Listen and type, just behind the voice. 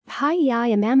Hi, I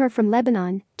am Amr from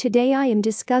Lebanon. Today I am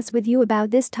discuss with you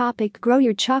about this topic: grow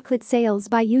your chocolate sales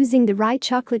by using the right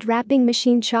chocolate wrapping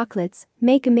machine. Chocolates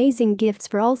make amazing gifts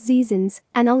for all seasons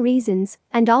and all reasons,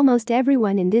 and almost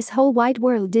everyone in this whole wide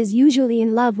world is usually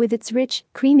in love with its rich,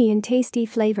 creamy and tasty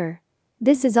flavor.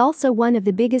 This is also one of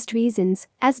the biggest reasons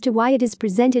as to why it is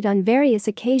presented on various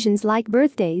occasions like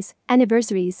birthdays,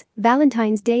 anniversaries,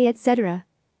 Valentine's Day, etc.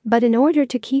 But in order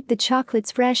to keep the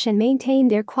chocolates fresh and maintain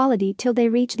their quality till they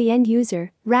reach the end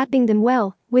user, wrapping them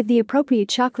well with the appropriate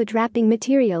chocolate wrapping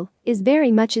material is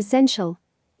very much essential.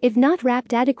 If not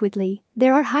wrapped adequately,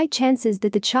 there are high chances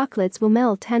that the chocolates will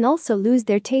melt and also lose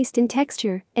their taste and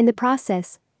texture in the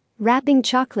process. Wrapping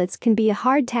chocolates can be a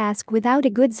hard task without a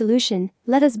good solution.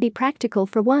 Let us be practical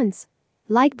for once.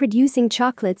 Like producing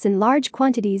chocolates in large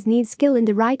quantities needs skill in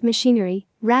the right machinery,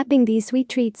 wrapping these sweet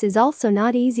treats is also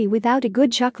not easy without a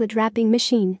good chocolate wrapping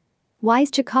machine. Wise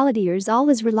chocolatiers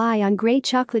always rely on great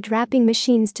chocolate wrapping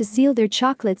machines to seal their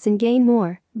chocolates and gain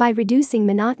more by reducing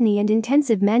monotony and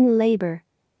intensive manual labor.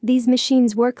 These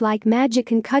machines work like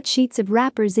magic and cut sheets of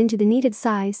wrappers into the needed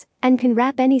size and can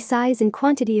wrap any size and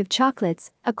quantity of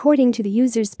chocolates according to the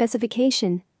user's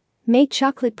specification. Make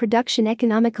chocolate production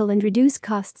economical and reduce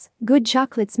costs. Good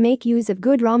chocolates make use of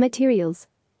good raw materials.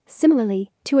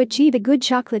 Similarly, to achieve a good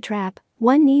chocolate wrap,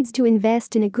 one needs to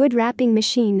invest in a good wrapping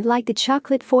machine like the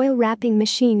chocolate foil wrapping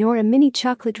machine or a mini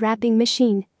chocolate wrapping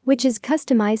machine, which is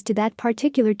customized to that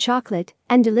particular chocolate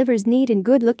and delivers neat and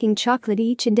good-looking chocolate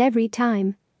each and every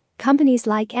time. Companies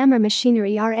like Amr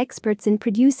Machinery are experts in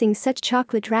producing such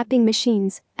chocolate wrapping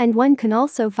machines, and one can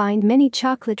also find many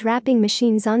chocolate wrapping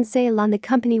machines on sale on the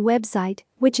company website,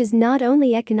 which is not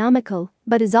only economical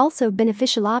but is also a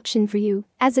beneficial option for you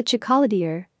as a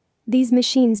chocolatier. These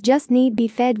machines just need be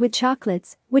fed with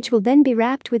chocolates, which will then be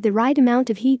wrapped with the right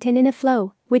amount of heat and in a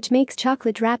flow, which makes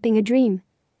chocolate wrapping a dream.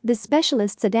 The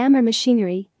specialists at Amr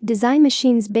Machinery design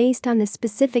machines based on the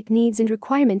specific needs and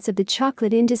requirements of the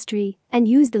chocolate industry and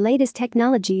use the latest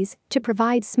technologies to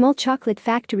provide small chocolate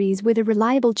factories with a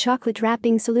reliable chocolate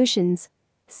wrapping solutions.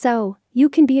 So, you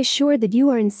can be assured that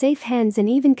you are in safe hands and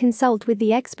even consult with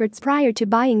the experts prior to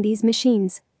buying these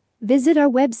machines. Visit our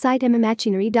website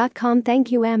amrmachinery.com.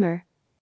 Thank you, Amr.